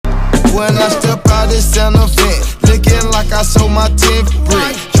When I step out, it's an event. Looking like I sold my 10th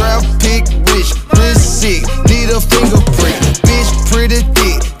brick. Draft pick rich, wrist sick, need a fingerprint. Bitch pretty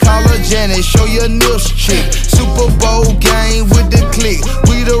thick, call her Janet, show your nips trick. Super Bowl game with the click,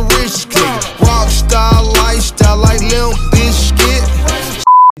 we the rich click. Rockstar lifestyle like Limp Bizkit.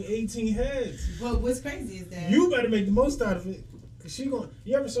 18 heads. Well, what's crazy is that You better make the most out of it. Cause she going.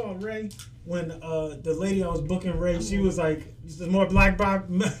 You ever saw Ray when the lady I was booking Ray? She was like, "There's more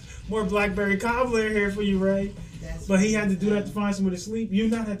blackberry cobbler here for you, Ray." But he had to do that to find somewhere to sleep. You're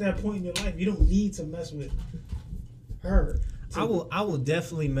not at that point in your life. You don't need to mess with her. I will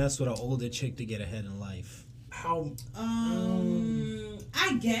definitely mess with an older chick to get ahead in life. How?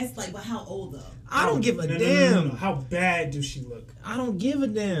 I guess, like, but how old though? I don't give a damn. No. How bad does she look? I don't give a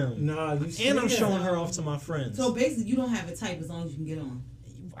damn. Nah, you. And I'm showing her off to my friends. So basically, you don't have a type as long as you can get on.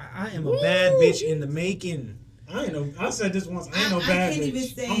 I am a bad bitch in the making. I ain't no. I said this once. I ain't no bad can't bitch. even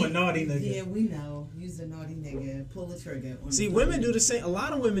say, I'm a naughty nigga. Yeah, we know. You's a naughty nigga. Pull the trigger. See, women do the same. A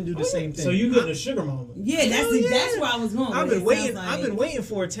lot of women do the same thing. So you getting a sugar mama? Yeah, that's where I was going. I've been waiting. I've been waiting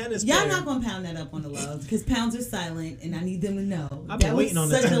for a tennis player. Y'all not gonna pound that up on the loves because pounds are silent, and I need them to know. I've been waiting on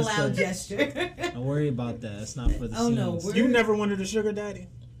such the a loud gesture. Don't worry about that. It's not for the scenes. No, You never wanted a sugar daddy?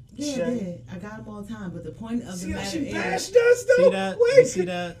 Yeah, I did. I got them all the time, but the point of the matter is, bashed us though. See that? You see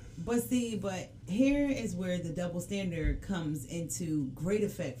that? But here is where the double standard comes into great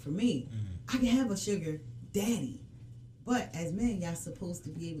effect for me. I can have a sugar daddy, but as men, y'all supposed to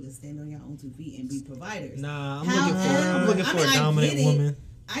be able to stand on your own 2 feet and be providers. Nah, I'm looking for a dominant woman.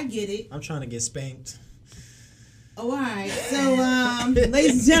 I get it. I'm trying to get spanked. Oh, all right. So,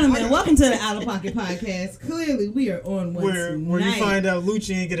 ladies and gentlemen, welcome to the Out of Pocket Podcast. Clearly, we are on one where you find out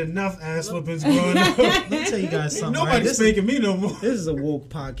Lucci ain't get enough ass whippings growing up. Let me tell you guys something. Nobody's spanking me no more. This is a woke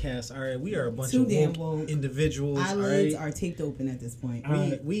podcast. All right, we are a bunch of woke individuals. Eyelids are taped open at this point.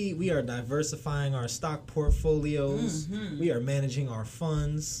 We are diversifying our stock portfolios. Mm-hmm. We are managing our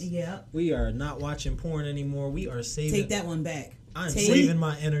funds. Yeah. We are not watching porn anymore. We are saving. Take that one back. I'm saving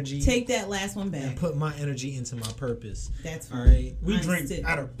my energy. Take that last one back. And put my energy into my purpose. That's all right. We drink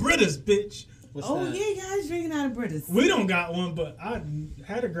out of Britas, bitch. What's that? Yeah, guys drinking out of Britas. We don't got one, but I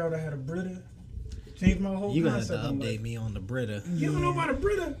had a girl that had a Brita. Changed my whole You concept. You got to update me on the Brita. You don't know about a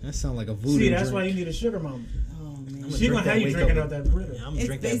Brita? That sounds like a voodoo See, that's drink. why you need a sugar mama. Oh, man. She gonna have you drinking out that Brita. Yeah, I'm gonna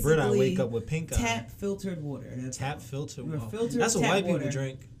drink that Brita. I wake up with pink eye. Tap filtered water. Tap filtered water. That's what white people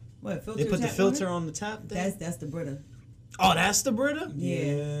drink. What, filtered They put the filter water? on the tap thing? That's the Brita. Oh, that's the Brita?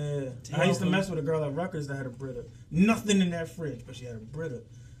 Yeah. I used to mess with a girl at Rutgers that had a Brita. Nothing in that fridge, but she had a Brita.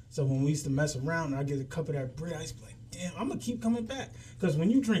 So when we used to mess around, I get a cup of that Brita. I used to be like, damn, I'm going to keep coming back. Because when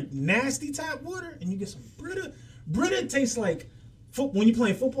you drink nasty tap water and you get some Brita tastes like when you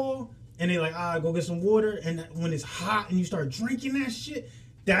playing football and they like, go get some water. And when it's hot and you start drinking that shit,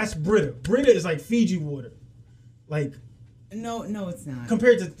 that's Brita. Brita is like Fiji water. Like. No, it's not.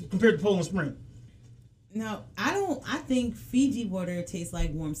 Compared to Poland Spring. No, I think Fiji water tastes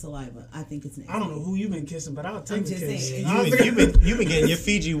like warm saliva. I think it's nasty. I don't know who you've been kissing, but I'll take a kiss. You've been getting your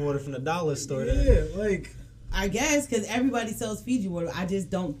Fiji water from the dollar store. Yeah, like. I guess because everybody sells Fiji water. I just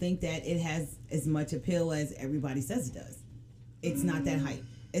don't think that it has as much appeal as everybody says it does. It's not that hype.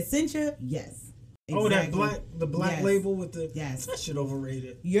 Essentia, yes. Exactly. Oh, the black label with the that shit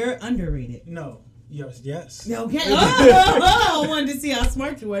overrated. You're underrated. No. Yes. Okay. I wanted to see how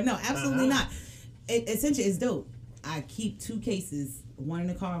smart you were. No, absolutely not. Essentia is dope. I keep 2 cases, one in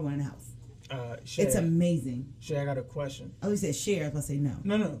the car, one in the house. Shay, it's amazing. Shay, I got a question. Oh, you said share. I was going to say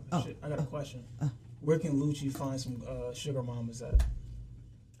no. No. Shay, I got a question. Where can Lucci find some sugar mamas at?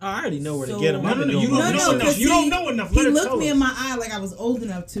 I already know where to get them. You don't know enough. He looked me in my eye like I was old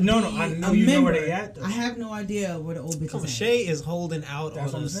enough to No, I know you know where they at, though. I have no idea where the old bitches are. Shay is holding out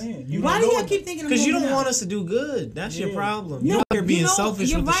That's on what us. I'm saying. Why do y'all keep thinking because you don't want us to do good. That's your problem. No, you're being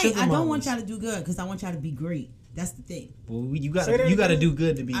selfish with the sugar mamas. I don't want y'all to do good because I want y'all to be great. That's the thing. Well, you got to do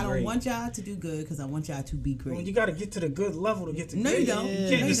good to be great. I don't want y'all to do good because I want y'all to be great. Well, you got to get to the good level to get to No, great. you don't. You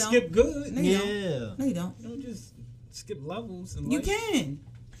can't just skip good. No, you don't. No, you don't. You don't just skip levels. And you can.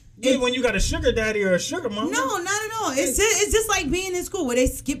 Yeah, when you got a sugar daddy or a sugar mama. No, not at all. It's just like being in school where they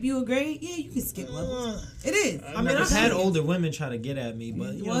skip you a grade. Yeah, you can skip levels. It is. I mean, I've had older women try to get at me,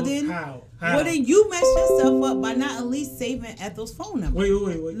 but how? Well, then you messed yourself up by not at least saving Ethel's phone number. Wait.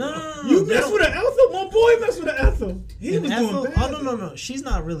 No. You messed with an Ethel? My boy messed with an Ethel. He was Ethel? doing bad. Oh, no. She's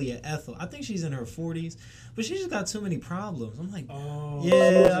not really an Ethel. I think she's in her 40s. But she just got too many problems. I'm like, she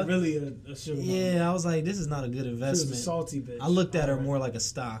wasn't really a sugar mama. Yeah, I was like, this is not a good investment. She was a salty bitch. I looked at her more like a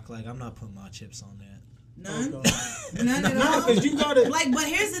stock. Like, I'm not putting my chips on that. None at all. Because you got it. Like, but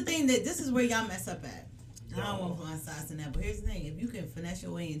here's the thing that this is where y'all mess up at. I don't want to put my socks in that. But here's the thing: if you can finesse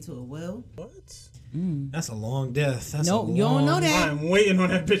your way into a well, What? That's a long death. That's no, a long, you don't know that. I'm waiting on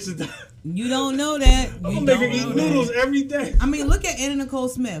that bitch to die. You don't know that. I'm You gonna make her don't eat know noodles that. every day. I mean, look at Anna Nicole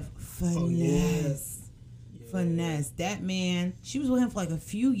Smith. Finesse. Oh, yeah. Finesse. That man, she was with him for like a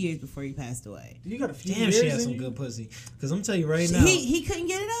few years before he passed away. You got a few Damn, years she had in some you? good pussy. Because I'm telling you right now. He couldn't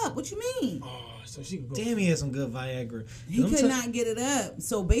get it up. What you mean? Oh, so she could go. Damn, he had some good Viagra. He could not get it up.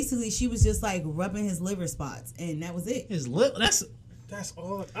 So basically, she was just like rubbing his liver spots, and that was it. His lip. That's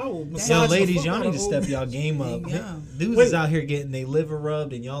all. I will massage Y'all the ladies, fuck y'all out need of to old step bitch. y'all game up. Yeah. Dudes Wait. is out here getting their liver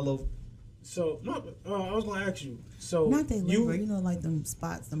rubbed and y'all over. So, no, I was gonna ask you. So, Not they liver, you know, like them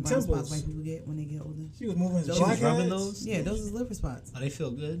spots, them brown Temples. spots white people get when they get older. she was moving his Those She was black rubbing ass? those. Yeah, those is liver spots. Oh, they feel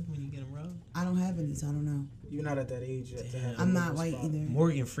good when you get them rubbed. I don't have any, so I don't know. You're not at that age yet. To have a I'm liver not white spot. either.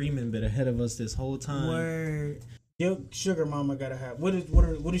 Morgan Freeman been ahead of us this whole time. Word. Your sugar mama gotta have. What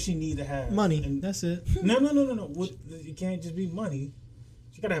does she need to have? Money. And, That's it. no. What, it can't just be money.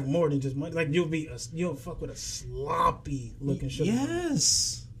 She gotta have more than just money. Like you'll fuck with a sloppy looking sugar. mama.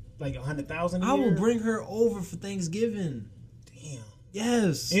 Yes. Like 100,000. I will bring her over for Thanksgiving. Damn.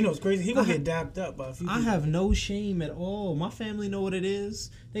 Yes. You know it's crazy. He gonna I get dapped up by a few. I people. have no shame at all. My family know what it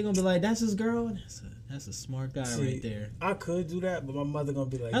is. They gonna be like, "That's his girl." That's a smart guy See, right there. I could do that, but my mother gonna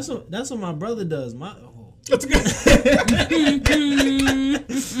be like, That's what my brother does. That's good.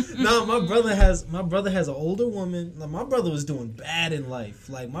 No, my brother has an older woman. Like, my brother was doing bad in life.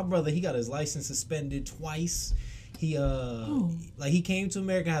 Like my brother, he got his license suspended twice. He he came to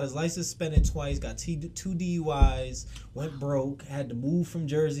America, had his license suspended twice, got 2 DUIs, went broke, had to move from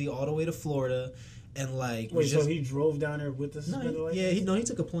Jersey all the way to Florida, and like Wait, so he drove down there with the no, suspended license? yeah, he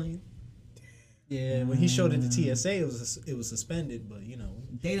took a plane. Yeah, when he showed it to TSA, it was suspended, but you know.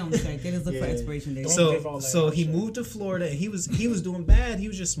 They don't check. They just look for Yeah. expiration dates. Don't give all that So he shit. moved to Florida and he was doing bad. He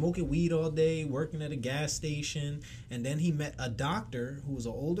was just smoking weed all day, working at a gas station, and then he met a doctor who was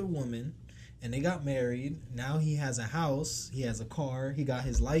an older woman, and they got married. Now he has a house, he has a car, he got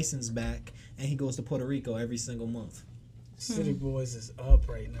his license back, and he goes to Puerto Rico every single month. City Boys is up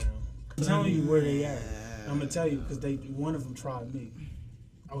right now. I'm telling you where they at. I'm gonna tell you because one of them tried me.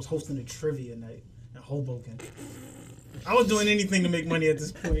 I was hosting a trivia night in Hoboken. I was doing anything to make money at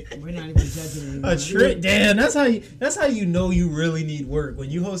this point. We're not even judging anymore. A trip, damn. That's how you know you really need work when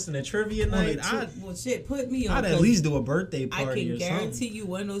you hosting a trivia night. Well, shit, put me on. I'd at 'cause least do a birthday I party can or guarantee something. you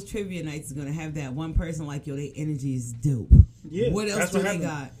one of those trivia nights is gonna have that one person like, yo, their energy is dope. Yeah, What else that's do what they happened.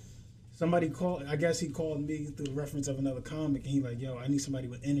 got? Somebody called. I guess he called me through the reference of another comic, and he like, "Yo, I need somebody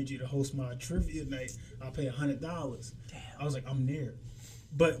with energy to host my trivia night. I'll pay $100." Damn. I was like, "I'm there,"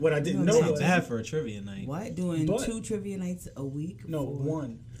 but what I didn't No, know It's not was bad for a trivia night. What? Doing But- 2 trivia nights a week? no for-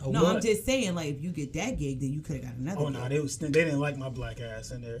 one. No, But- I'm just saying, like, if you get that gig, then you could have got another. Oh gig. no, they didn't like my black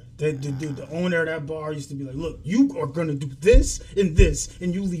ass in there. The owner of that bar used to be like, "Look, you are gonna do this,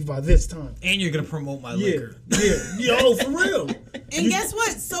 and you leave by this time." And you're gonna promote my Yeah, liquor. yo, for real. And guess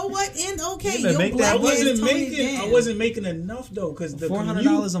what? So what? And okay, You better your make black that- I wasn't ass toned it making. I down. wasn't making enough though, because the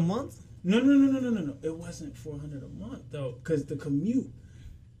 $400 a month. No. It wasn't $400 a month though, because the commute.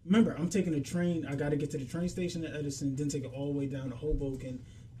 Remember, I'm taking a train. I got to get to the train station at Edison, then take it all the way down to Hoboken.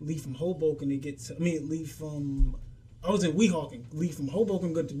 Leave from Hoboken to get to. Leave from. I was in Weehawken. Leave from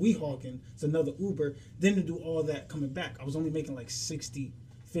Hoboken, go to Weehawken. It's another Uber. Then to do all that coming back, I was only making like 60,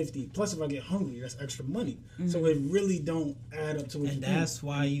 50. Plus, if I get hungry, that's extra money. So it really don't add up to what you And think. that's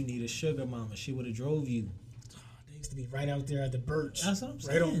why you need a sugar mama. She would have drove you. They used to be right out there at the Birch. That's what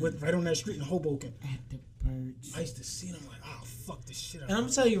I'm Right on that street in Hoboken. At the Birch. I used to see them like, oh, fuck this shit out. And I'm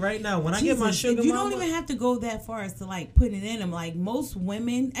gonna tell you right now, when I get my Jesus, sugar you mama, don't even have to go that far as to like put it in them. Like most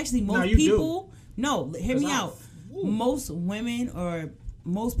women, actually most you do. people. No, hear me 'Cause out. ooh. Most women or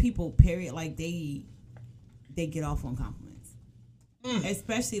most people, period, like they get off on compliments.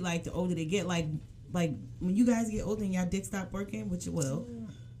 Especially like the older they get, like when you guys get older and y'all dick stop working, which it will.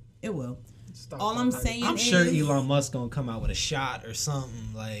 It will. Stop All I'm that. saying I'm is sure Elon Musk gonna come out with a shot or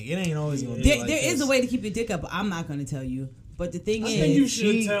something. Like it ain't always gonna be there, like there this. is a way to keep your dick up, but I'm not going to tell you. But the thing I is, think you should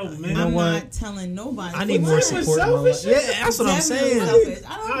she- tell you men. know I'm what? not telling nobody. I need But more what, you support in my life. selfish? Yeah, that's what I'm Definitely saying. selfish.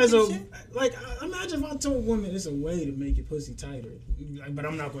 I don't As give a, a shit. like, imagine if I told women it's a way to make your pussy tighter. Like, but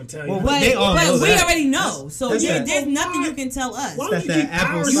I'm not going to tell you. Well, But, they all know we that. already know. So that's yeah, that. there's nothing Why? you can tell us. Why That's would you that keep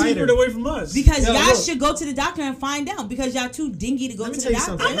apple our cider. secret away from us? Because Yo, y'all look. should go to the doctor and find out. Because y'all too dingy to go Let me to tell the you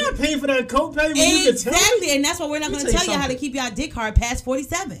doctor. something. I'm not paying for that copay when you can tell me. Exactly, and that's why we're not Let me going to tell tell you you how to something. keep y'all dick hard past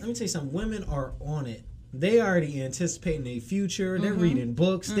 47. Let me tell you something. Women are on it they already anticipating their future. They're reading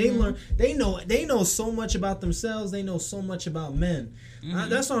books. They learn. They know so much about themselves. They know so much about men.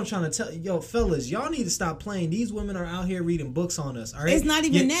 That's what I'm trying to tell yo, fellas. Y'all need to stop playing. These women are out here reading books on us. All right, It's not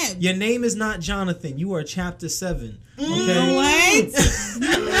even that. Your name is not Jonathan. You are chapter 7. Okay. You know what? You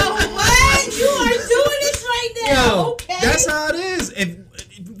know what? You are doing this right now. Yo, Okay. that's how it is. If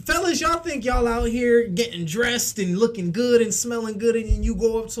fellas, y'all think y'all out here getting dressed and looking good and smelling good, and you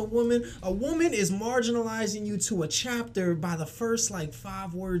go up to a woman is marginalizing you to a chapter by the first like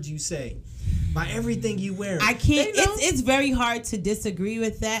 5 words you say, by everything you wear. I can't. It's very hard to disagree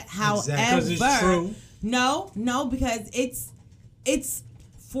with that. However, Because it's true. No, because it's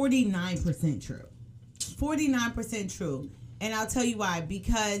 49% true. 49% true, and I'll tell you why.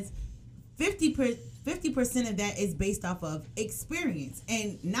 Because 50% of that is based off of experience,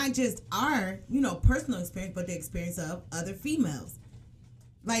 and not just our, personal experience, but the experience of other females.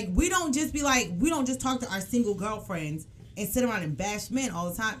 Like, we don't just talk to our single girlfriends and sit around and bash men all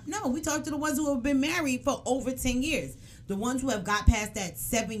the time. No, we talk to the ones who have been married for over 10 years. The ones who have got past that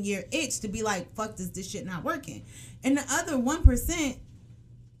 7-year itch to be like, fuck this shit not working. And the other 1%,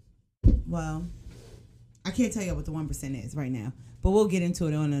 well, I can't tell you what the 1% is right now, but we'll get into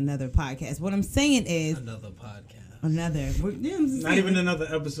it on another podcast. What I'm saying is Another podcast. Not even another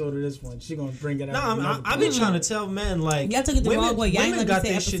episode of this one. She gonna bring it out. No, I've been trying to tell men, like, y'all took it the wrong way. Y'all ain't women let got me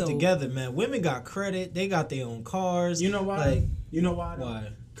say their shit episode. together, man. Women got credit. They got their own cars. You know why? Like, you know why? Why?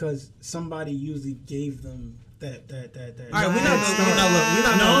 Because somebody usually gave them that. All right, we're not.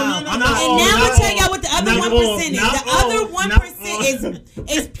 And now I'll tell y'all what the other 1% is. The other 1%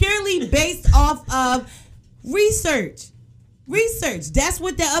 is purely based off of research. That's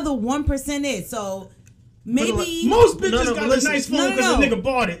what the other 1% is. So maybe most bitches got a nice phone because the nigga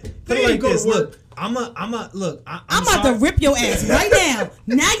bought it. Put it like this. Look, I'm about to rip your ass right now.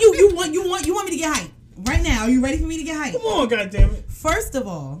 Now you want me to get hyped right now? Are you ready for me to get hyped? Come on, goddammit. First of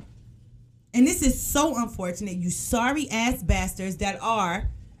all, and this is so unfortunate, you sorry ass bastards that are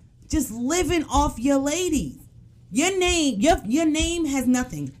just living off your ladies. Your name has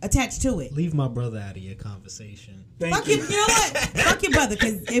nothing attached to it. Leave my brother out of your conversation. Fuck him, you know what? Fuck your brother,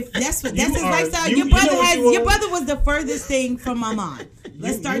 because if that's his lifestyle, your your brother was the furthest thing from my mind.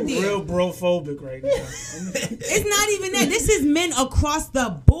 Let's start there. Real brophobic right now. It's not even that. This is men across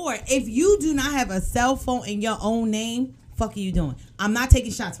the board. If you do not have a cell phone in your own name, fuck are you doing? I'm not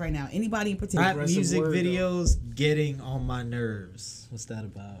taking shots right now. Anybody in particular? Rap music videos getting on my nerves. What's that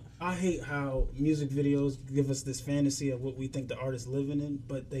about? I hate how music videos give us this fantasy of what we think the artist's living in,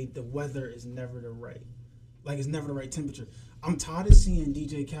 but the weather is never the right. Like, it's never the right temperature. I'm tired of seeing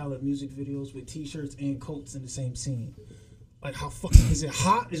DJ Khaled music videos with t-shirts and coats in the same scene. Like, how fucking is it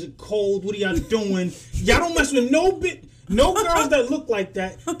hot? Is it cold? What are y'all doing? Y'all don't mess with no girls that look like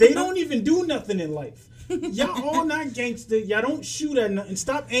that. They don't even do nothing in life. Y'all all not gangster. Y'all don't shoot at nothing.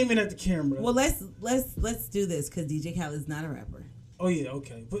 Stop aiming at the camera. Well, let's do this, because DJ Khaled's not a rapper. Oh yeah,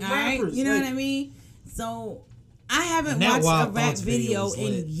 okay. But all rappers, right? You know what I mean? So I haven't watched a rap video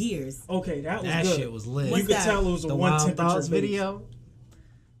in years. Okay, that that good. Shit was lit. You could tell it was the one Wild temperature Thoughts video.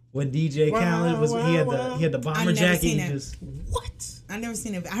 When DJ Khaled was, he had the bomber jacket. He just I never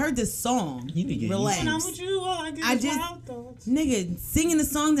seen it. I heard this song. You need to get Relax. I just nigga singing the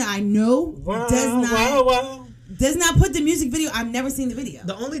song that I know does not put the music video. I've never seen the video.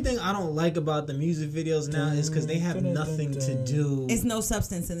 The only thing I don't like about the music videos now is because they have nothing to do. It's no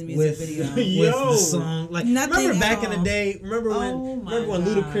substance in the music video with the song. Like, nothing. Remember back in the day? Remember when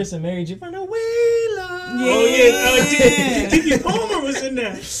Ludacris and Mary J. Run away, love. Yeah. Kiki Palmer was in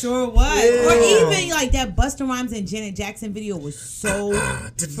there. Sure was. Yeah. Or even like that Busta Rhymes and Janet Jackson video was so.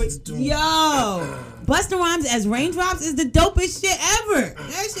 Busta Rhymes as Raindrops is the dopest shit ever.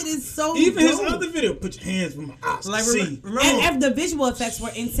 That shit is so. Even dope. his other video, put your hands with my eyes. Like, remember, and the visual effects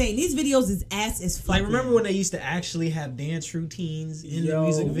were insane. These videos is ass as fuck. Like, remember when they used to actually have dance routines in the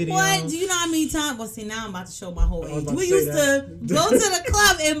music videos? What? Do you know how many times? Well, see, now I'm about to show my whole age. We used to go to the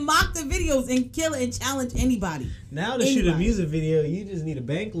club and mock the videos and kill and challenge anybody. Now to shoot a music video, you just need a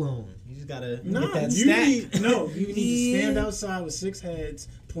bank loan. You just gotta get that stack. You need to stand outside with 6 heads,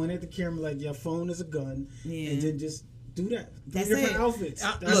 point at the camera like your phone is a gun, and then just do that. That's different outfits.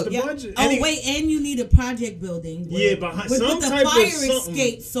 That's the budget. Oh wait, and you need a project building. Behind with some the type fire of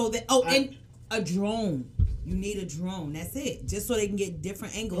escape, so that and a drone. You need a drone. That's it. Just so they can get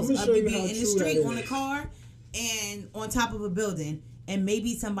different angles of you being in the street on a car and on top of a building, and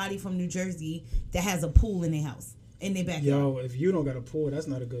maybe somebody from New Jersey that has a pool in their house in their backyard. Yo, if you don't got a pool, that's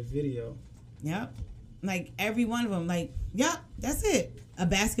not a good video. Yep. Like every one of them. Like, yep, that's it. A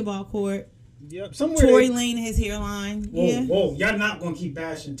basketball court. Yep. Somewhere. Tory Lane, his hairline. Whoa, Yeah. whoa! Y'all not gonna keep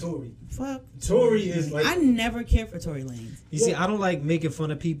bashing Tory. Fuck. Tory is like. I never cared for Tory Lane. You see, I don't like making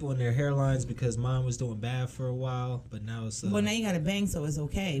fun of people and their hairlines because mine was doing bad for a while, but now it's. Well, now you got a bang, so it's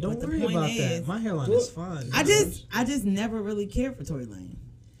okay. Don't but the worry point about is, that. My hairline is fine. I just never really cared for Tory Lane,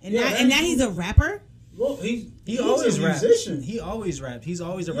 and Yeah, now he's a rapper. Well, he always a raps. musician. He always rapped. He's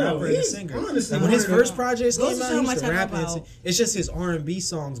always a Yo, rapper and a he's singer. honestly Like when his one of first the- projects Goes came to out, show he how used to much I rap know and about- sing. It's just his R&B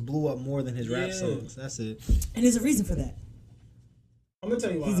songs blew up more than his rap songs. That's it. And there's a reason for that. I'm gonna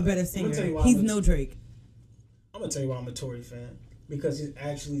tell you why. He's a better I'm singer. gonna tell you why He's I'm a- no Drake. I'm gonna tell you why I'm a Tory fan, because he's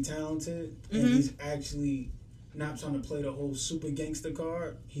actually talented and Mm-hmm. he's actually not trying to play the whole super gangster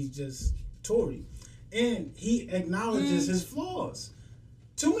card. He's just Tory, and he acknowledges his flaws.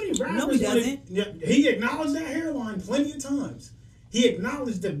 Too many rappers. No, he doesn't. Yeah, he acknowledged that hairline plenty of times. He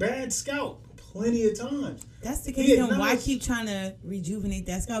acknowledged the bad scalp plenty of times. That's the He case. Then why acknowledged- keep trying to rejuvenate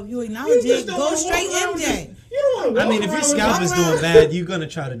that scalp? You You acknowledge just it. don't Go wanna straight walk around with MJ. this- You don't want to. I mean, if your scalp is walk around- doing bad, you're gonna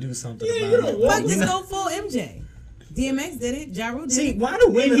try to do something Yeah, you about don't it. walk Fuck, just You go full MJ. DMX did it. Ja Rule did See, it. why do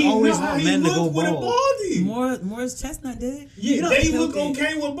women he always know how want he men to go look with a bald? baldy. Morris Chestnut did it. Yeah, You know, they he look killed it.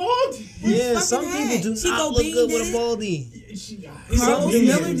 okay with baldy. Yeah, fucking some hat. people do Chico not look Bean good did with a it. baldy. Carlos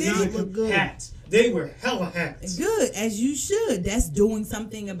Miller did not it. look good. Hats. They were hella hats. Good, as you should. That's doing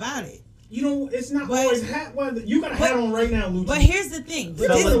something about it. You know, it's not But- always hat weather. You got a hat on right now, Lucci. But here's the thing. But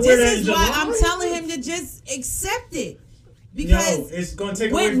Tell her to this wear that is in why July. I'm telling him to just accept it. Because no, it's gonna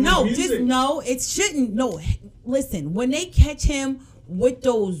take away Wait, from no, his music. just no. It shouldn't. No, listen. When they catch him with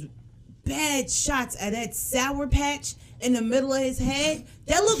those bad shots at that Sour Patch in the middle of his head,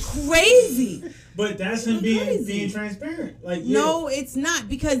 that look crazy. But that's him Crazy. being transparent. Like, yeah. No, it's not,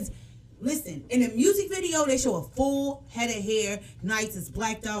 because listen, in the music video they show a full head of hair, nice, it's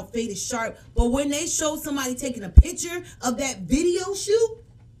blacked out, faded sharp. But when they show somebody taking a picture of that video shoot,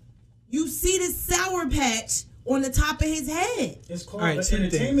 you see the Sour Patch on the top of his head. It's called All right, the two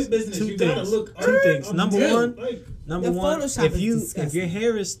entertainment things. business. Two You gotta things. look. Two things. Number one, Like, Number The one, Photoshop if is if your disgusting.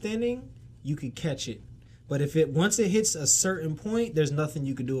 hair is thinning, you could catch it. But if once it hits a certain point, there's nothing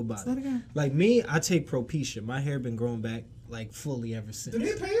you can do about Let it. it go. Like me, I take Propecia. My hair been growing back like fully ever since. do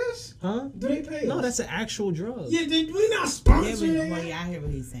they pay us? Huh? Do they pay us? No, that's an actual drug. Yeah, we not Yeah, sponsored. but well, yeah, I hear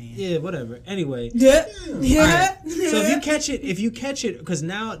what he's saying. Yeah, whatever. Anyway. Yeah. Alright. So if you catch it, because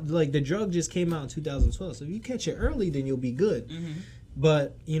now like the drug just came out in 2012. So if you catch it early, then you'll be good. Mm-hmm.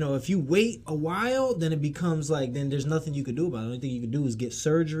 But if you wait a while, then it becomes like then there's nothing you could do about it. The only thing you can do is get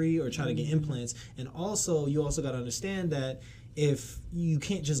surgery or try to get implants. And also, you also got to understand that if you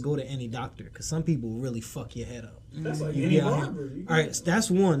can't just go to any doctor, because some people really fuck your head up. That's like You any be out here. barber. All right, so that's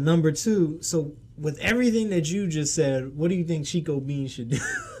one. Number two, so with everything that you just said, what do you think Chico Bean should do?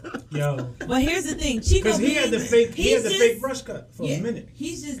 Yo, But here's the thing, Chico because he had the Bean, fake, he had he's the just- fake brush cut for yeah, a minute.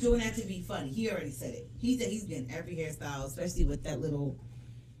 He's just doing that to be funny. He already said it. He's getting every hairstyle, especially with that little,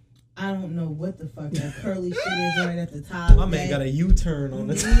 I don't know what the fuck that curly shit is right at the top. My man got a U-turn on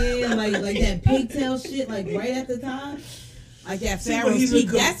the top. Yeah, like that pigtail shit, like right at the top. Like that See, but Pharaoh's he's a peak.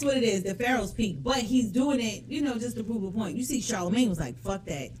 good- That's what it is, the Pharaoh's peak. But he's doing it, just to prove a point. You see, Charlamagne was like, fuck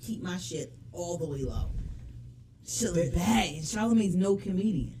that. Keep my shit all the way low. Shit was bad. And Charlamagne's no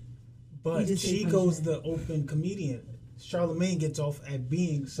comedian. But He just said Chico's punchline. the open comedian. Charlamagne gets off at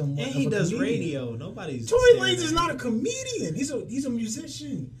being somewhat And of he a does comedian. radio. Nobody's. Tory staring Lanez is at not a him. comedian. He's a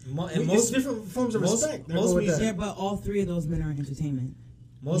musician. And It's most different forms of most- respect. that most go with music- that. Yeah, but all three of those men are entertainment.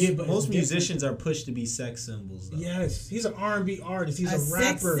 most, Yeah, but most it's musicians are pushed to be sex symbols. Though. Yes, he's an R&B artist. He's a,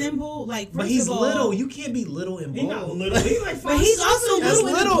 sex rapper. symbol, like, But first he's of all, little. You can't be little and He's not bold. little. He's like But he's also That's little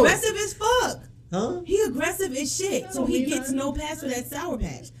and little. aggressive as fuck. Huh? He aggressive as shit, so don't he mean gets that. no pass for that Sour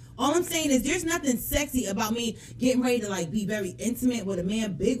Patch. All I'm saying is there's nothing sexy about me getting ready to like be very intimate with a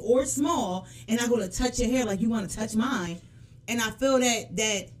man, big or small, and I go to touch your hair like you want to touch mine, and I feel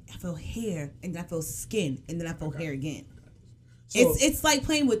that I feel hair, and I feel skin, and then I feel hair again. So, It's like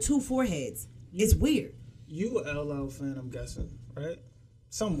playing with two foreheads. It's weird. you a LL fan, I'm guessing, right? Who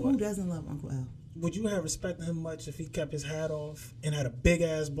Somewhat. doesn't love Uncle L? Would you have respected him much if he kept his hat off and had a big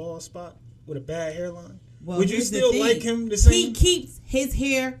ass bald spot with a bad hairline? Well, Would you here's the still thing. like him the same? He keeps his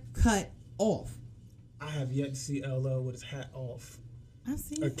hair cut off. I have yet to see LL with his hat off. I've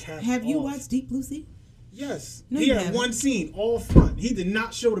seen. A cap Have you off. watched Deep Blue Sea? Yes. No, he you had haven't. one scene, all front. He did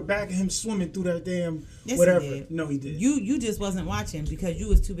not show the back of him swimming through that damn Yes, whatever. he did. No, he did. You just wasn't watching because you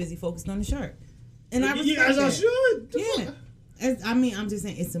was too busy focused on the shirt. And I respect yeah, as I that. should. The Yeah. fuck? I'm just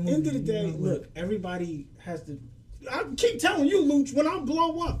saying it's a movie. End of the day, You know, look, everybody has to. I keep telling you, Luch, when I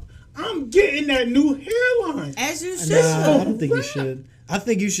blow up, I'm getting that new hairline. As you should. Nah, I don't think you should. I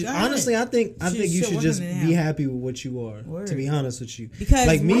think you should. Go ahead. Honestly, I think you should just 100 be happy with what you are. Word. To be honest with you, Because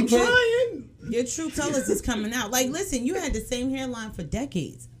like me, I'm trying. your true colors is coming out. Like, listen, you had the same hairline for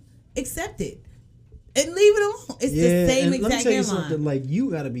decades. Accept it. And leave it alone. It's the same and let me exact tell you hairline. something. Like,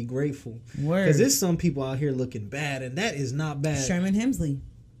 you got to be grateful. Word. Because there's some people out here looking bad, and that is not bad. Sherman Hemsley.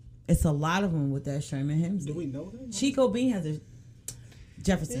 It's a lot of them with that Sherman Hemsley. Do we know that? Chico Bean has a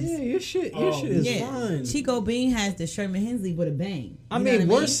Jefferson's. Yeah, your shit is fine. Chico Bean has the Sherman Hemsley with a bang. I You know mean,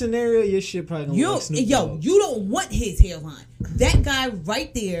 what worst scenario, your shit probably gonna look like Snoop Dogg. you don't want his hairline. That guy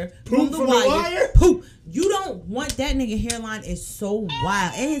right there from the from The wire. Wire? Poop. You don't want that nigga hairline. Is so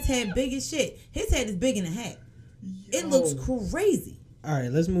wild, and his head big as shit. His head is big in the hat. It looks crazy. All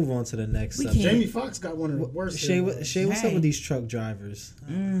right, let's move on to the next We subject. can't. Jamie Foxx got one of the worst. Shay, hairlines. what's up Hey. with these truck drivers?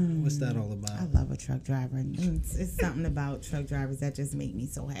 What's that all about? I love a truck driver. It's something about truck drivers that just make me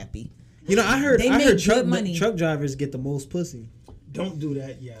so happy. You know, I heard They make truck good money. truck drivers get the most pussy. Don't do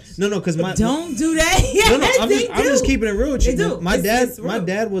that. Yes. No, because my Don't do that. no, Yes, I'm they just do. keeping it real with you. They do. My It's my real.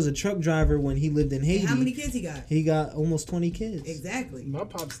 dad was a truck driver when he lived in Haiti. How many kids he got? He got almost 20 kids. Exactly. My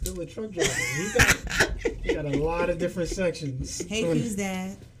pop's still a truck driver. He got a lot of different sections. Hey, Q's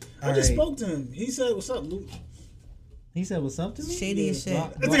dad. I just All right. spoke to him. He said, "What's up, Luke?" He said, "What's up to me? Shady as shit.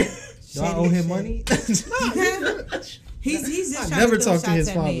 Do I owe him Shady money?" He's just I trying never to throw talked to his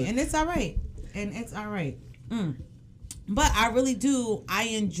shots at me, father. and it's all right. But I really do. I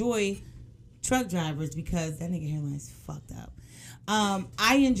enjoy truck drivers because that nigga hairline is fucked up.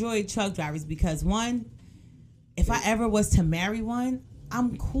 I enjoy truck drivers because one, if I ever was to marry one,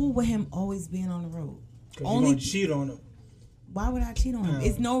 I'm cool with him always being on the road. Because you're gonna cheat on him. Why would I cheat on him? No.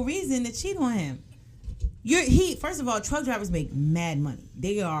 It's no reason to cheat on him. First of all, truck drivers make mad money.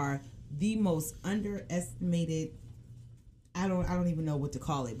 They are the most underestimated. I don't even know what to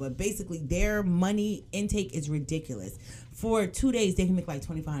call it, but basically their money intake is ridiculous. For 2 days, they can make like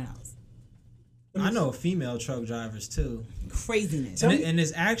 $25. I know female truck drivers too, Craziness. and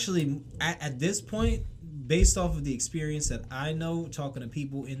it's actually at this point, based off of the experience that I know, talking to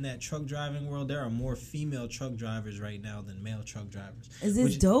people in that truck driving world, there are more female truck drivers right now than male truck drivers. Is this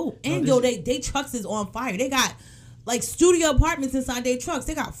Which- dope? No, And this- they trucks is on fire. They got like studio apartments inside their trucks.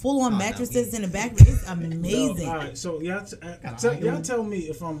 They got full on Oh, no, mattresses we- in the back. It's amazing. All right, so y'all tell me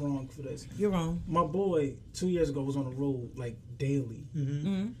if I'm wrong for this. You're wrong. My boy 2 years ago was on the road like daily,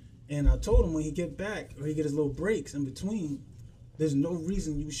 Mm-hmm. and I told him when he get back or he get his little breaks in between, there's no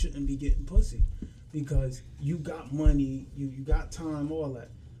reason you shouldn't be getting pussy, because you got money, you got time, all that.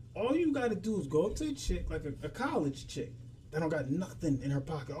 All you got to do is go up to a chick like a college chick that don't got nothing in her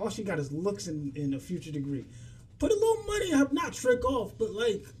pocket. All she got is looks and a future degree. Put a little money in her, not trick off, but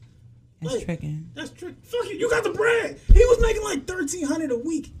like. That's tricking. That's trick. Fuck it, you got the bread. He was making like $1,300 a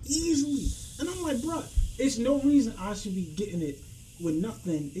week easily, and I'm like, bro, it's no reason I should be getting it with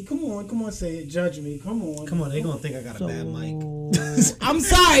nothing. Hey, come on, say it. Judge me. Come on. They gonna think I got a bad mic. I'm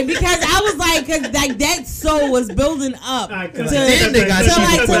sorry because I was like, cause like that soul was building up All right, to, cut to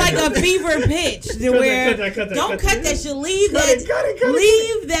that. like a fever pitch to where cut that, don't cut cut that shit. Leave Cut it, cut it.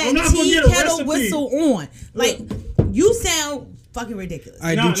 leave I'm that not gonna tea get a kettle recipe. whistle on. Like you sound fucking ridiculous. All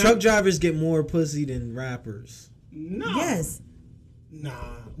right, No, do no. truck drivers get more pussy than rappers? No. Yes. Nah.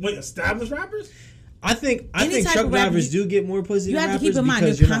 Wait, established rappers? I think Any type truck of rapper, drivers do get more pussy you than have to rappers keep in mind,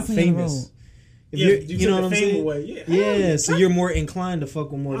 because you're you're not constantly on the famous. road. If Yeah, you're, you you know took what the I'm fame saying? away. Yeah. Yeah, so you're more inclined to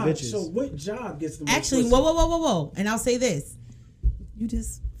fuck with more All right, bitches. so what job gets the most Actually, pussy? whoa. And I'll say this. You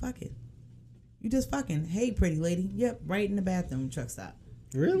just fucking. You just fucking. Hey, pretty lady. Yep, right in the bathroom truck stop.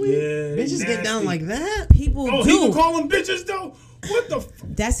 Really? Yeah, Bitches get down nasty. like that? People Oh, do. he can call them bitches though? What the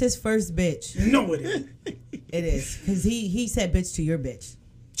That's his first bitch. No, it ain't. It is. Because he said bitch to your bitch.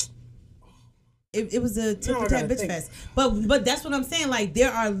 It was a tit Now I for tat gotta bitch think. fest. But that's what I'm saying. Like, there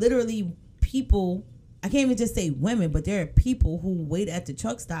are literally people, I can't even just say women, but there are people who wait at the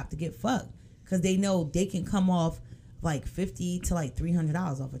truck stop to get fucked. Because they know they can come off like $50 to like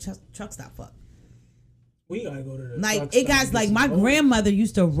 $300 off a truck stop fuck. We gotta go to the Like, truck it stop guys, and like get my some grandmother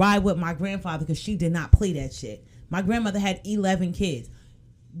used to ride with my grandfather because she did not play that shit. My grandmother had 11 kids.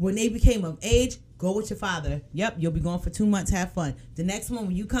 When they became of age, go with your father. Yep, you'll be gone for 2 months. Have fun. The next one,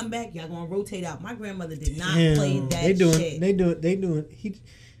 when you come back, y'all gonna rotate out. My grandmother did not play Damn, that they doing, shit. They doing.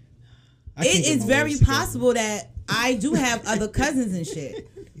 I can't It get is my very words together. possible that I do have other cousins and shit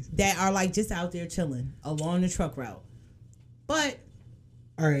that are like just out there chilling along the truck route. But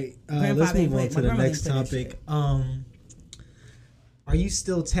All right, Grandfather let's ain't move on play- to my the grandmother next ain't play that topic. Are you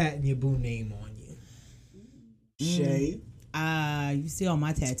still tatting your boo name on you? Shay. you see all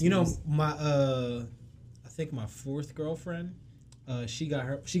my tattoos. You know, my I think my fourth girlfriend, She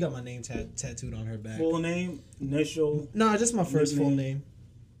got my name tattooed on her back. Full name, initial. No, just my first full name.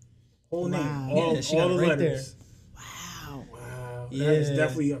 Whole name. Wow. All, Yeah, she got all it the right letters. Wow. Wow. Yeah. That is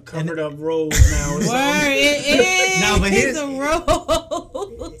definitely a covered up rose now. Or Word, something. it is. No, but it's a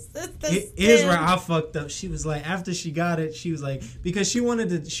rose. Here's where I fucked up. She was like, after she got it, she was like, because she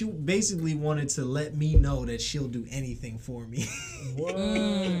basically wanted to let me know that she'll do anything for me. What?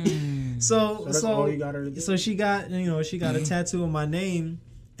 So that's all you got her to do? So she got a tattoo of my name,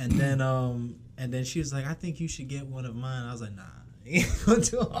 and then she was like, I think you should get one of mine. I was like, nah. I ain't gonna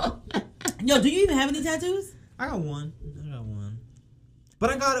do all that. Yo, do you even have any tattoos? I got one. But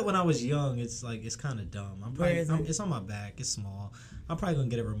I got it when I was young. It's kind of dumb. It's on my back. It's small. I'm probably gonna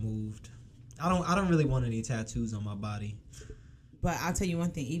get it removed. I don't really want any tattoos on my body. But I'll tell you one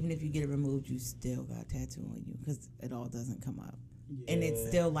thing. Even if you get it removed, you still got a tattoo on you because it all doesn't come up. Yeah. And it's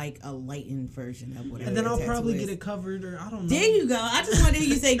still like a lightened version of whatever. And then I'll probably is. get it covered, or I don't know. There you go. I just wanted to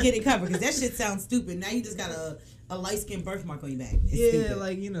hear you say get it covered because that shit sounds stupid. Now you just got a light skinned birthmark on your back. It's stupid.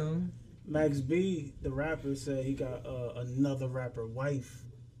 Like, you know. Max B, the rapper, said he got another rapper wife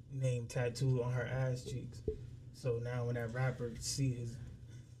name tattooed on her ass cheeks. So now when that rapper see his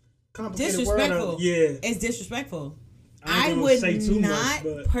complicated disrespectful. word, yeah, it's disrespectful. I would say too not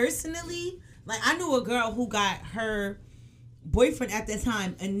much, personally. Like I knew a girl who got her boyfriend at that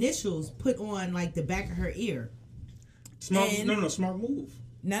time initials put on like the back of her ear. Smart move.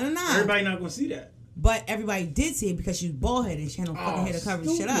 No. Everybody not gonna see that. But everybody did see it because she was bald headed and she had no fucking hair to cover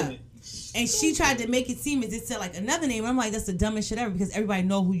the shit up. And she tried to make it seem as it said like another name. I'm like, that's the dumbest shit ever because everybody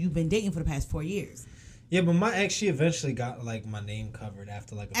know who you've been dating for the past 4 years. Yeah, but my ex, she eventually got like my name covered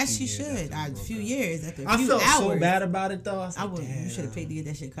after like a as few she years. should. A few years after. I felt so bad about it though. I was like, you should have paid to get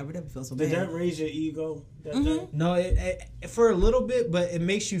that shit covered up. It felt so bad. Did that raise your ego? No, it for a little bit, but it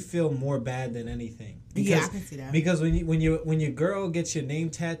makes you feel more bad than anything. Because, I can see that. Because when your girl gets your name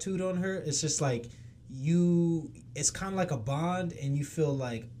tattooed on her, it's just like it's kind of like a bond, and you feel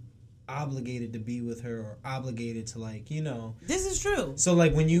like obligated to be with her or obligated to like, you know. This is true. So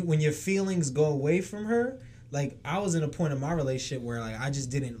like when your feelings go away from her, like I was in a point in my relationship where like I just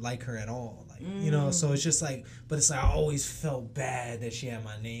didn't like her at all. Like, you know, so it's just like, but it's like I always felt bad that she had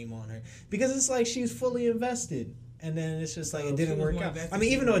my name on her because it's like she's fully invested. And then it's just like it didn't work out. I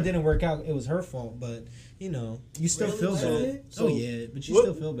mean, even though it didn't work out, it was her fault. But you know, you still feel bad. So, but you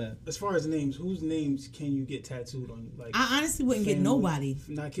still feel bad. As far as names, whose names can you get tattooed on you? Like, I honestly wouldn't get nobody.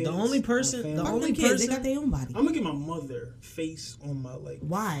 Not kids. The only person, they got their own body. I'm gonna get my mother face on my like.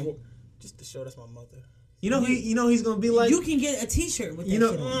 Why? Just to show that's my mother. You know he's gonna be like. You can get a T-shirt with that. Shit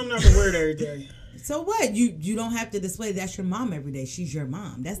on. I'm not gonna wear it every day. So what? You don't have to display that's your mom every day. She's your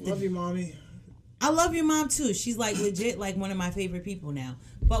mom. Love you, mommy. I love your mom too. She's like legit like one of my favorite people now.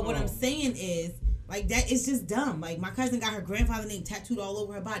 But what I'm saying is like that is just dumb. Like my cousin got her grandfather name tattooed all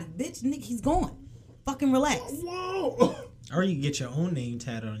over her body. Bitch, Nick, he's gone. Fucking relax. Whoa. Or you can get your own name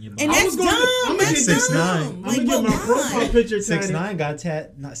tatted on your body. And that's dumb. That's 6ix9ine. I'm gonna get my profile picture tatted. 6ix9ine got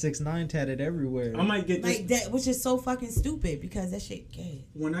 6ix9ine tatted everywhere. I might get this. Like that, which is so fucking stupid because that shit gay.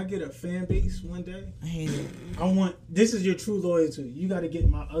 When I get a fan base one day, I hate it. This is your true loyalty. You got to get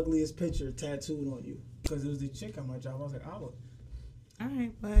my ugliest picture tattooed on you because it was the chick at my job. I was like, I would. All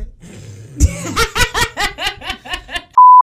right, but